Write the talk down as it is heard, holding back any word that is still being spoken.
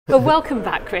Well, welcome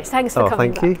back, Chris. Thanks for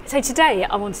coming thank back. you. So today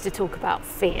I wanted to talk about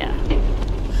fear.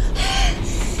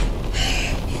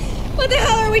 What the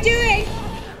hell are we doing?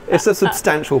 It's a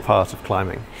substantial part of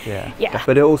climbing, yeah.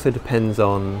 But it also depends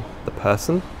on the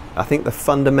person. I think the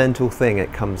fundamental thing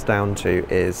it comes down to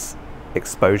is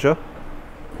exposure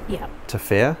to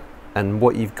fear and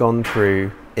what you've gone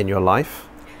through in your life,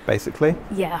 basically.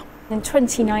 Yeah. In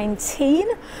 2019,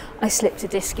 I slipped a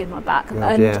disc in my back and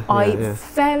I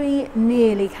very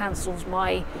nearly cancelled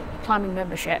my climbing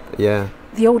membership. Yeah.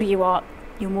 The older you are,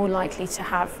 you're more likely to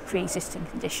have pre-existing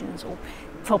conditions or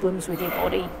problems with your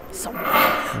body somewhere,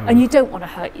 and you don't want to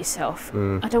hurt yourself.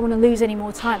 I don't want to lose any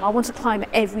more time. I want to climb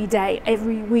every day,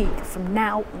 every week from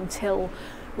now until,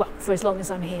 well, for as long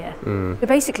as I'm here. But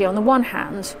basically, on the one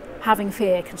hand, having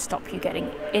fear can stop you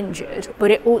getting injured, but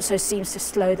it also seems to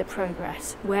slow the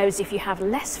progress. Whereas if you have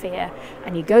less fear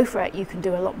and you go for it, you can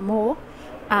do a lot more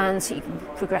and so you can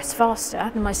progress faster.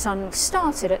 And my son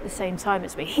started at the same time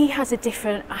as me. He has a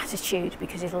different attitude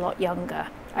because he's a lot younger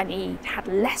and he had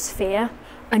less fear.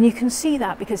 And you can see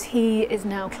that because he is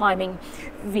now climbing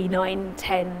V9,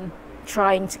 10,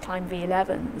 trying to climb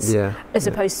V11s, as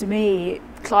opposed to me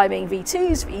climbing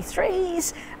V2s,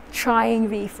 V3s, trying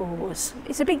V4s.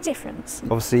 It's a big difference.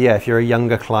 Obviously, if you're a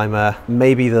younger climber,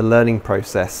 maybe the learning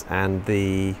process and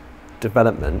the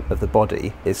development of the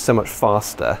body is so much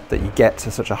faster that you get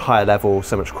to such a higher level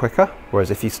so much quicker.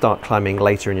 Whereas if you start climbing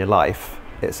later in your life,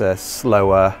 it's a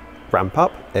slower ramp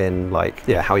up in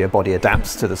how your body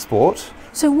adapts to the sport.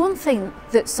 So one thing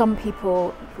that some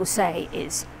people will say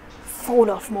is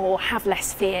fall off more, have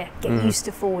less fear, get used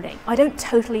to falling. I don't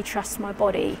totally trust my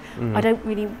body. I don't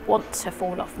really want to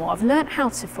fall off more. I've learned how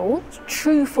to fall.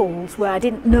 True falls where I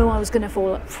didn't know I was going to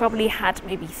fall, probably had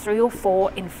maybe 3 or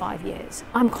 4 in 5 years.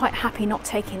 I'm quite happy not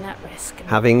taking that risk.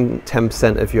 Having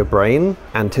 10% of your brain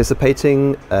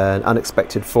anticipating an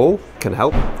unexpected fall can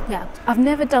help. Yeah, I've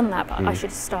never done that, but I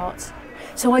should start.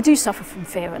 So I do suffer from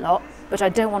fear a lot, but I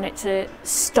don't want it to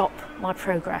stop my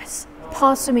progress.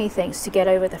 Part of me thinks to get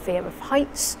over the fear of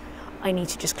heights, I need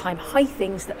to just climb high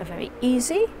things that are very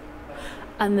easy,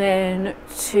 and then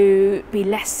to be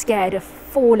less scared of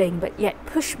falling but yet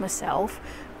push myself.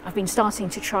 I've been starting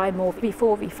to try more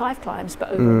V4, V5 climbs, but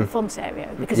over the font area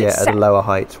because it's set. At a lower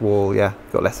height wall,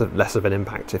 got less of an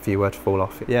impact if you were to fall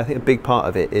off. Yeah, I think a big part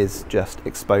of it is just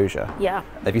exposure. Yeah.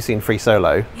 Have you seen Free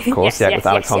Solo? Of course, with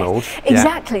Alex Honnold.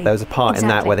 Exactly. There was a part in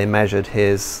that where they measured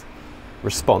his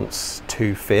response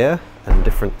to fear and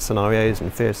different scenarios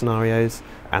and fear scenarios,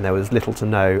 and there was little to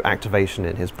no activation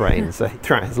in his brain. So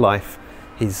throughout his life,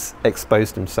 he's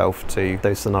exposed himself to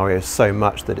those scenarios so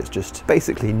much that it's just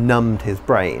basically numbed his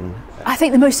brain. I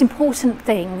think the most important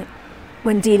thing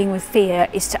when dealing with fear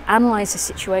is to analyse the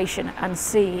situation and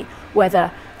see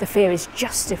whether the fear is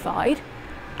justified,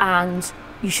 and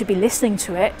you should be listening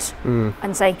to it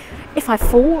and saying, if I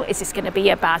fall, is this going to be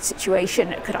a bad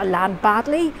situation? Could I land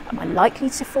badly? Am I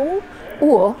likely to fall?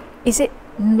 Or is it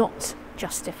not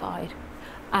justified?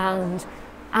 And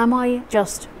am I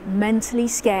just mentally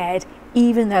scared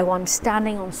even though I'm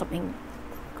standing on something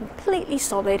completely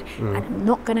solid and I'm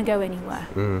not going to go anywhere?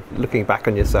 Looking back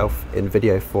on yourself in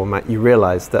video format, you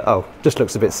realise that, just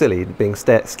looks a bit silly being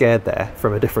scared there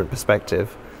from a different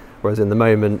perspective. Whereas in the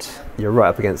moment, you're right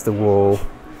up against the wall.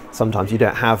 Sometimes you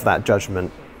don't have that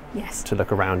judgment to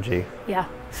look around you. Yeah.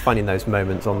 It's finding those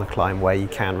moments on the climb where you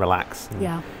can relax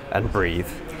and breathe.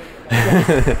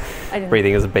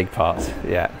 Breathing is a big part,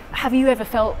 Have you ever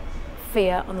felt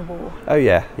fear on the wall? Oh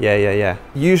yeah.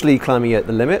 Usually climbing at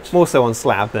the limit, more so on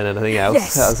slab than anything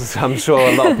else. As I'm sure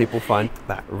a lot of people find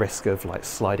that risk of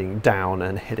sliding down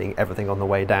and hitting everything on the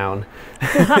way down.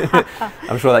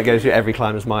 I'm sure that goes through every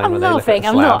climber's mind when they look at the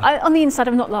slab. I'm not. On the inside,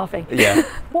 I'm not laughing. Yeah.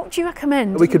 What do you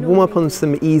recommend? We could warm up on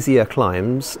some easier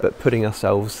climbs, but putting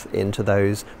ourselves into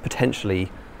those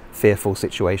potentially fearful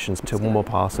situations to warm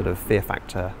up our sort of fear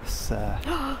factor.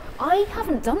 I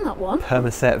haven't done that one.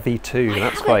 Permaset V2,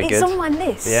 that's quite good. It's on my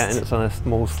list. Yeah, and it's on a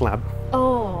small slab.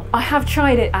 Oh, I have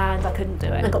tried it and I couldn't do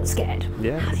it. I got scared.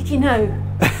 Yeah. How did you know?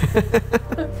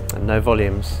 And no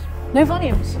volumes. No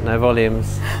volumes? No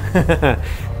volumes. Yeah,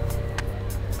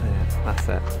 that's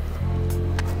it.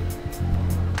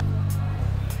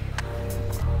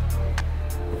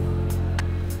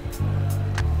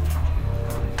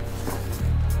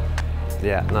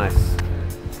 Yeah, nice.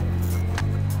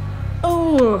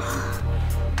 Oh,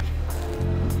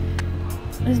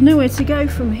 there's nowhere to go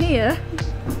from here.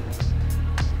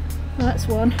 Well, that's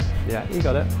one. Yeah, you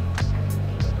got it.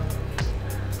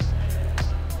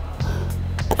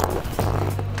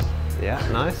 Yeah,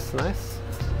 nice, nice.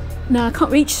 No, I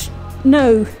can't reach.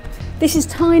 No, this is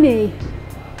tiny.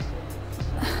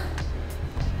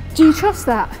 Do you trust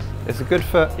that? It's a good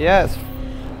foot. Yeah, it's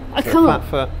I a can't. flat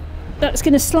foot. That's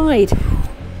going to slide.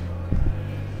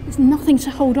 There's nothing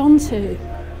to hold on to.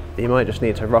 You might just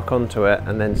need to rock onto it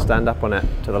and then stand up on it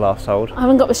to the last hold. I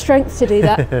haven't got the strength to do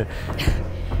that.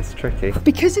 It's tricky.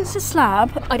 Because it's a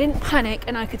slab, I didn't panic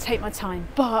and I could take my time.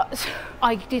 But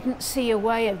I didn't see a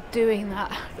way of doing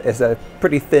that. It's a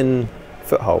pretty thin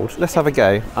foothold. Let's have a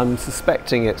go. I'm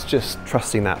suspecting it's just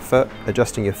trusting that foot,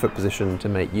 adjusting your foot position to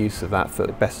make use of that foot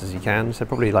as best as you can. So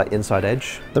probably like inside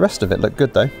edge. The rest of it looked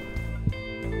good though.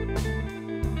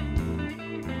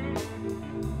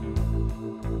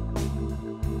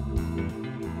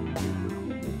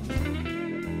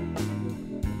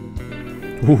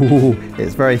 Ooh,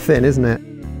 it's very thin, isn't it?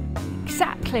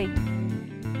 Exactly.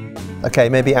 Okay,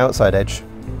 maybe outside edge.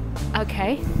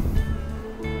 Okay.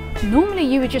 Normally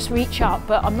you would just reach up,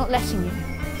 but I'm not letting you,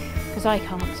 because I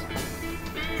can't.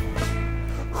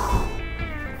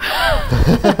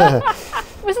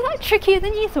 Wasn't that trickier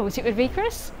than you thought it would be,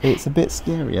 Chris? It's a bit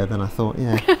scarier than I thought,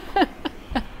 yeah.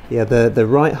 Yeah, the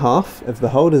right half of the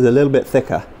hold is a little bit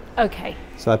thicker. Okay.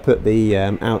 So I put the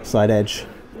outside edge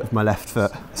of my left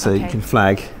foot so you can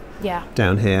flag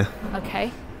down here.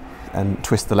 Okay. And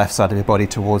twist the left side of your body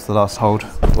towards the last hold.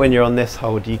 When you're on this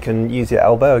hold, you can use your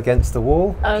elbow against the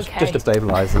wall, just to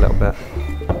stabilise a little bit.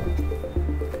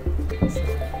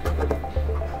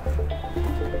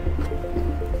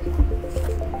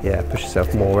 Yeah, push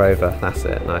yourself more over. That's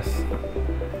it. Nice.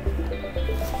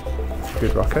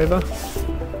 Good rock over.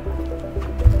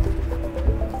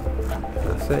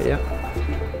 That's it. Yeah.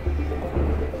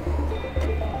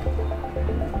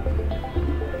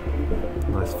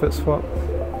 Nice foot swap.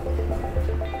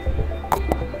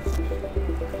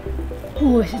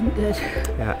 Oh, this isn't good.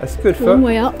 Yeah, it's a good foot. Long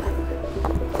way up.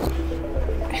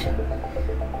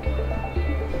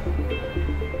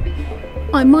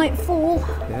 I might fall.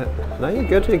 Yeah, no, you're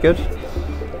good, you're good.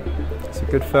 It's a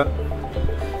good foot.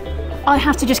 I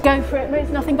have to just go for it.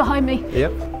 There's nothing behind me.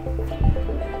 Yep.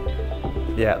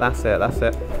 Yeah, that's it, that's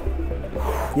it.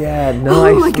 Yeah,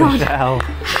 nice, oh my God. Michelle.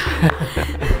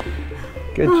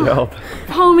 Good job.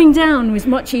 Palming down was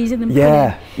much easier than pulling.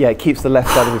 Yeah, it keeps the left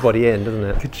side of your body in, doesn't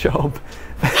it? Good job.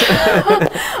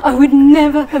 I would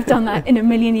never have done that in a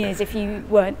million years if you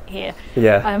weren't here.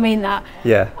 Yeah. I mean that.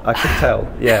 Yeah, I could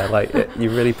tell. Yeah, like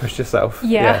you really pushed yourself.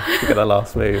 Yeah. To get the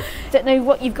last move. Don't know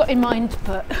what you've got in mind,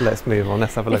 but let's move on.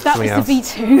 Let's have a look if at that something was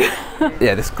else. the V2.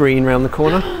 Yeah, this green round the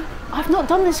corner. I've not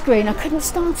done this green. I couldn't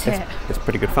start it. It's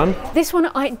pretty good fun. This one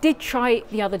I did try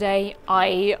the other day.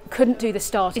 I couldn't do the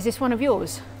start. Is this one of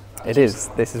yours? It is.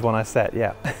 This is one I set,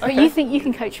 yeah. Oh, you think you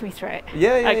can coach me through it?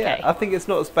 Yeah. Okay. I think it's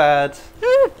not as bad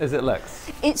as it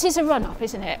looks. It is a run-up,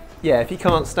 isn't it? Yeah, if you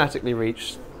can't statically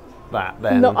reach that,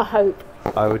 then Not a hope.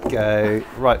 I would go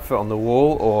right foot on the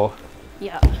wall or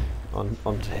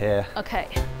onto here. Okay.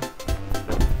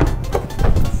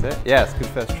 That's it. Yeah, it's a good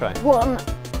first try. 1,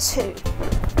 2.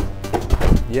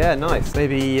 Yeah, nice.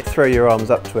 Maybe throw your arms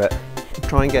up to it.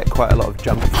 Try and get quite a lot of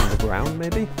jump from the ground,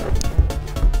 maybe.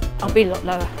 I'll be a lot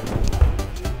lower.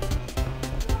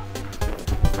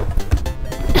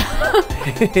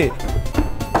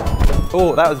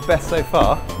 Oh, that was best so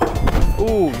far.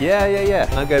 Oh, yeah.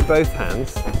 Now go both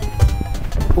hands.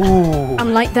 Ooh.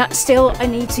 I'm like that still. I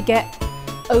need to get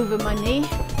over my knee.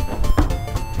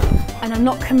 And I'm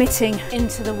not committing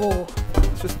into the wall.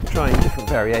 It's just trying different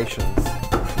variations.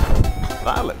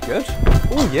 That looked good.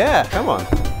 Oh, yeah, come on.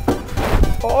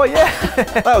 Oh, yeah.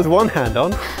 That was one hand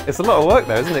on. It's a lot of work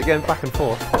though, isn't it? Going back and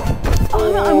forth.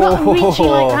 Oh, no, I'm not reaching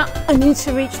like that. I need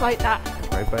to reach like that.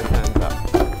 Throw both hands up.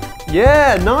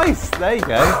 Yeah, nice. There you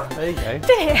go. There you go.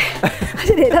 Did it. I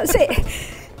did it. That's it.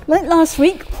 Like last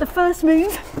week, the first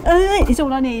move is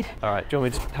all I need. All right, do you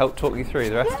want me to help talk you through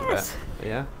the rest of it?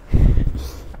 Yeah.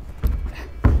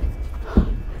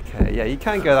 Okay, yeah, you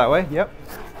can go that way. Yep.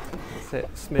 That's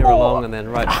it. Smear along and then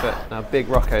right foot. Now big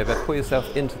rock over. Pull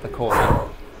yourself into the corner.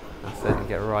 That's it. And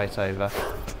get right over.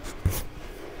 That's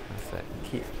it.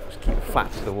 Just keep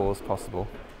flat to the wall as possible.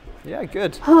 Yeah,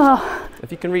 good.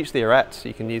 If you can reach the arete,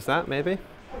 you can use that maybe.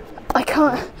 I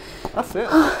can't. That's it.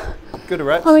 Good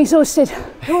arete. I'm exhausted.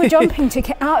 You're jumping to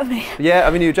get out of me. Yeah,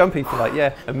 I mean you were jumping for like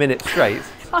a minute straight.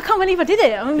 I can't believe I did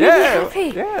it. I'm really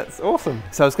happy. Yeah, it's awesome.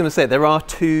 So I was going to say there are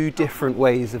two different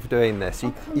ways of doing this.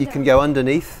 You can go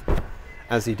underneath,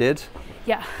 as you did.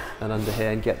 Yeah. And under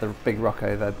here and get the big rock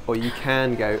over, or you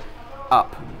can go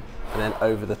up and then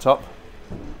over the top.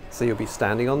 So you'll be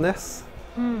standing on this,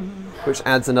 which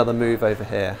adds another move over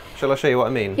here. Shall I show you what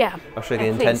I mean? Yeah. I'll show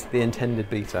you the intended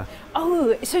beta.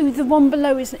 Oh, so the one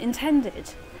below isn't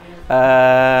intended?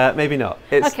 Maybe not.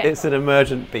 It's an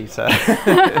emergent beta.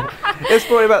 It's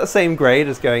probably about the same grade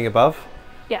as going above.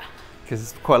 Yeah. Because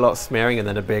it's quite a lot of smearing and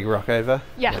then a big rock over.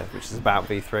 Yeah. Which is about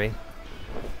V3.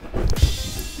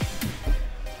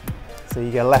 So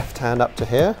you get left hand up to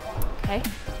here. Okay.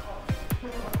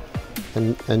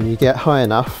 And you get high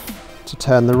enough to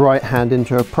turn the right hand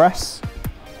into a press.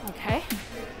 Okay.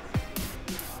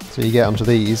 So you get onto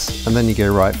these, and then you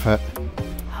go right foot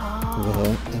over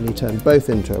here, and you turn both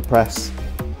into a press,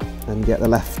 and get the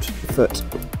left foot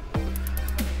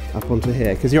up onto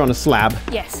here. Because you're on a slab,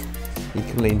 Yes. you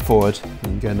can lean forward,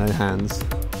 and you go no hands,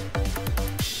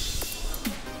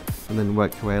 and then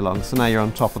work your way along. So now you're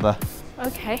on top of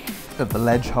the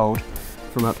ledge hold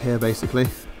from up here, basically.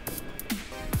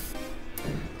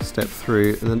 Step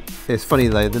through, and then it's funny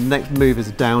though. The next move is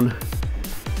a down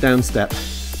step.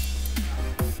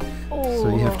 So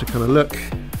you have to kind of look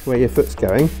where your foot's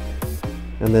going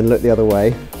and then look the other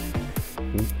way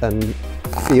and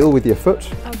feel with your foot.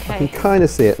 Okay. I can kind of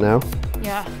see it now.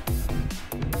 Yeah.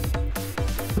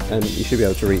 And you should be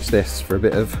able to reach this for a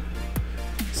bit of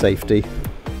safety.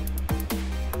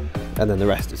 And then the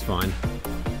rest is fine.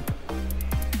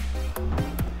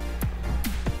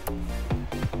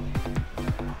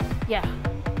 Yeah.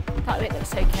 That bit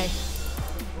looks okay.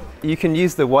 You can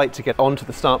use the white to get onto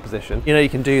the start position. You know, you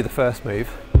can do the first move.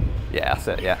 Yeah, that's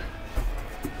it, yeah.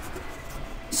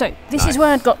 So this is where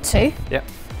I'd got to. Yep.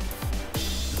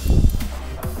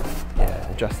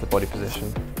 Yeah, adjust the body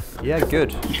position. Yeah,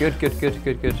 good. Good.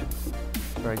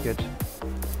 Very good.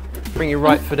 Bring your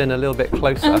right foot in a little bit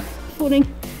closer. Falling.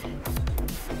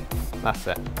 That's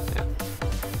it, yeah.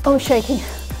 Oh, shaking.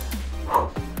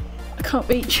 I can't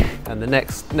reach. And the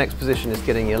next position is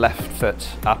getting your left foot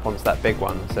up onto that big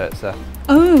one. So it's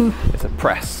a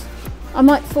press. I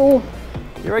might fall.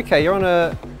 You're okay, you're on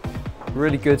a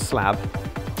really good slab.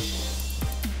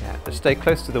 Yeah, just stay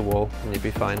close to the wall and you'll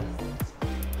be fine.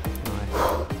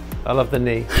 Nice. I love the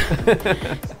knee.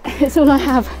 It's all I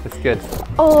have. It's good.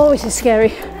 Oh, this is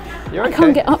scary. You're okay. I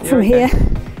can't get up from here.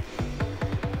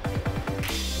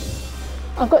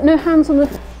 I've got no hands on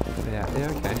the... Yeah, you're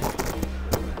okay.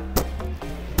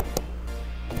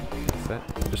 That's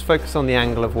it. Just focus on the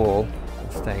angle of wall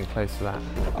and staying close to that.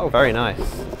 Oh, very nice.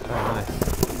 Very nice.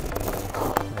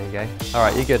 There you go. All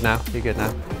right, you're good now. You're good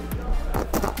now.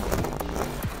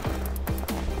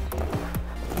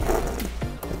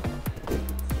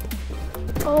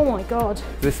 Oh my God.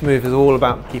 This move is all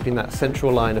about keeping that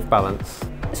central line of balance.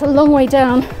 It's a long way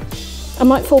down. I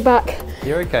might fall back.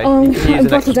 You're okay. I'm You can use an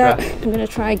bottled out. extra. I'm going to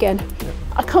try again. Yep.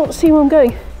 I can't see where I'm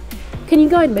going. Can you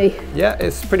guide me? Yeah,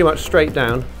 it's pretty much straight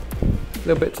down. A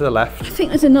little bit to the left. I think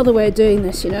there's another way of doing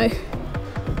this, you know.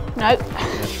 No.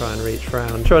 Yeah, try and reach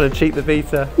round. Trying to cheat the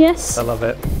beta. Yes. I love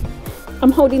it.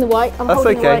 I'm holding the white. That's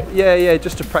okay. Yeah,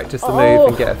 just to practice the move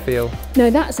and get a feel. No,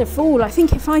 that's a fall. I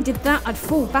think if I did that, I'd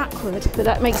fall backward. But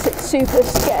that makes it super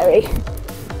scary.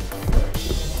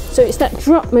 So it's that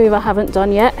drop move I haven't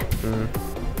done yet.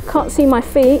 Can't see my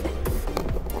feet.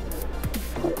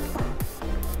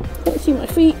 Can't see my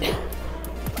feet.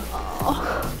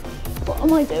 Oh, what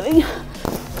am I doing?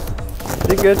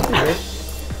 You're good. You're good.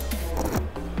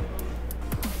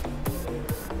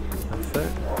 That's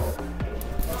it.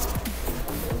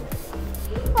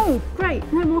 Oh, great.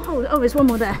 No more hold. Oh, there's one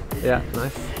more there. Yeah,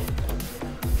 nice.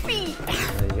 Feet.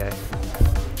 There you go.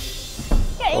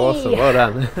 Yay. Awesome. Well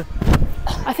done.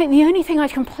 I think the only thing I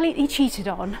completely cheated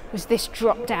on was this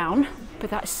drop down, but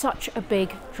that's such a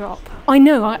big drop. I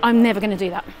know I'm never going to do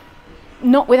that.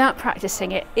 Not without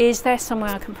practicing it. Is there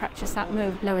somewhere I can practice that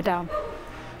move lower down?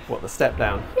 What, the step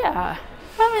down? Yeah.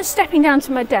 Rather than stepping down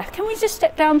to my death, can we just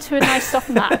step down to a nice soft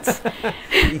mat?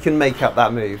 You can make up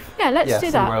that move. Yeah, let's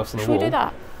do that. Somewhere else on the Should we wall. do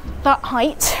that? That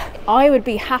height, I would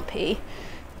be happy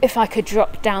if I could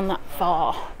drop down that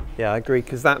far. Yeah, I agree,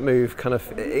 because that move kind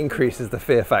of increases the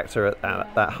fear factor at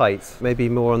that height. Maybe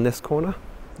more on this corner.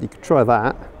 You could try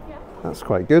that. Yeah. That's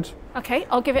quite good. Okay,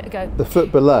 I'll give it a go. The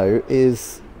foot below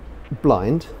is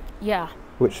blind, Yeah.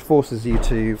 which forces you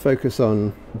to focus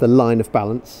on the line of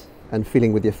balance and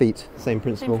feeling with your feet. Same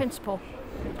principle. Same principle.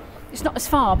 It's not as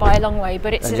far by a long way,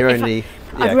 but it's. And you're only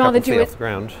I'd a rather couple do feet it. off the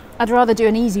ground. I'd rather do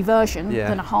an easy version Yeah.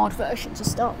 than a hard version to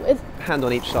start with. Hand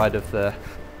on each side of the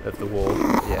wall.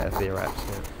 Yeah, for your reps.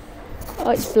 Yeah. Oh,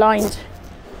 it's blind.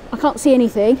 I can't see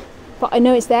anything, but I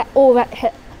know it's there. Oh, that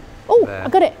hit. Oh, There. I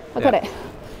got it. I got it.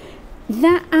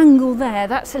 That angle there,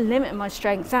 that's a limit of my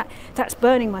strength. That's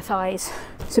burning my thighs.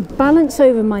 So balance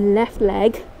over my left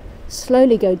leg,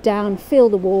 slowly go down, feel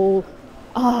the wall.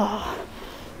 Oh,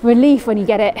 relief when you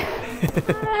get it.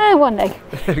 One leg.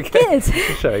 Okay. Good.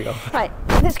 Showing off. Right,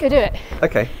 let's go do it.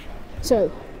 Okay.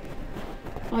 So,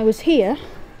 I was here.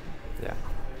 Yeah.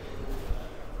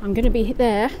 I'm going to be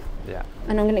there, Yeah.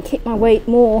 and I'm going to kick my weight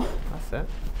more That's it.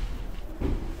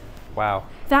 Wow.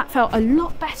 That felt a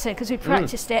lot better because we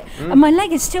practiced it. And my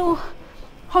leg is still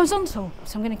horizontal.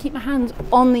 So I'm going to keep my hands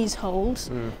on these holds,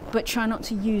 but try not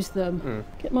to use them.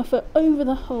 Get my foot over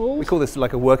the hold. We call this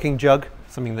like a working jug,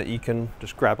 something that you can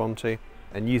just grab onto,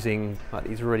 and using like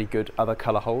these really good other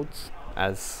colour holds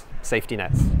as safety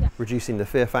nets, reducing the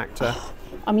fear factor.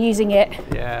 I'm using it.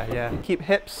 Yeah, yeah. Keep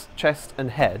hips, chest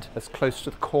and head as close to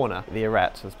the corner of the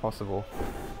arete as possible.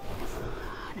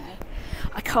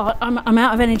 I can't, I'm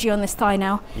out of energy on this thigh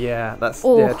now. Yeah, that's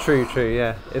yeah, true,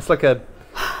 yeah. It's like a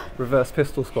reverse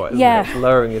pistol squat, isn't it? It's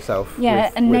lowering yourself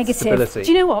with negative. stability.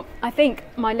 Do you know what? I think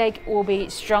my leg will be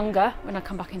stronger when I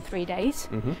come back in 3 days.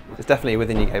 It's definitely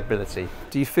within your capability.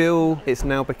 Do you feel it's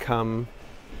now become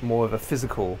more of a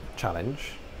physical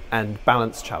challenge and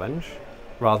balance challenge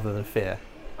rather than fear?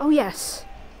 Oh yes.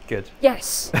 Good.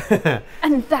 Yes.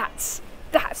 And that's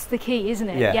the key, isn't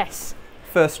it? Yeah. Yes.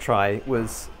 First try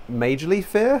was majorly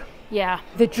fear? Yeah.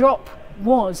 The drop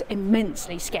was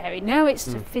immensely scary. Now it's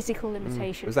a physical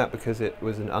limitation. Was that because it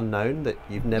was an unknown that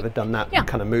you've never done that Yeah.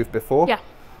 kind of move before? Yeah.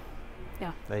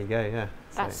 Yeah. There you go, yeah.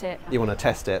 That's it. You want to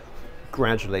test it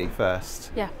gradually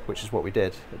first, Yeah. which is what we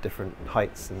did at different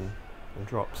heights and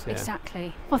drops. Yeah.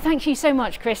 Exactly. Well, thank you so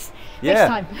much, Chris. Yeah. Next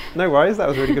time. No worries, that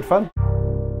was really good fun.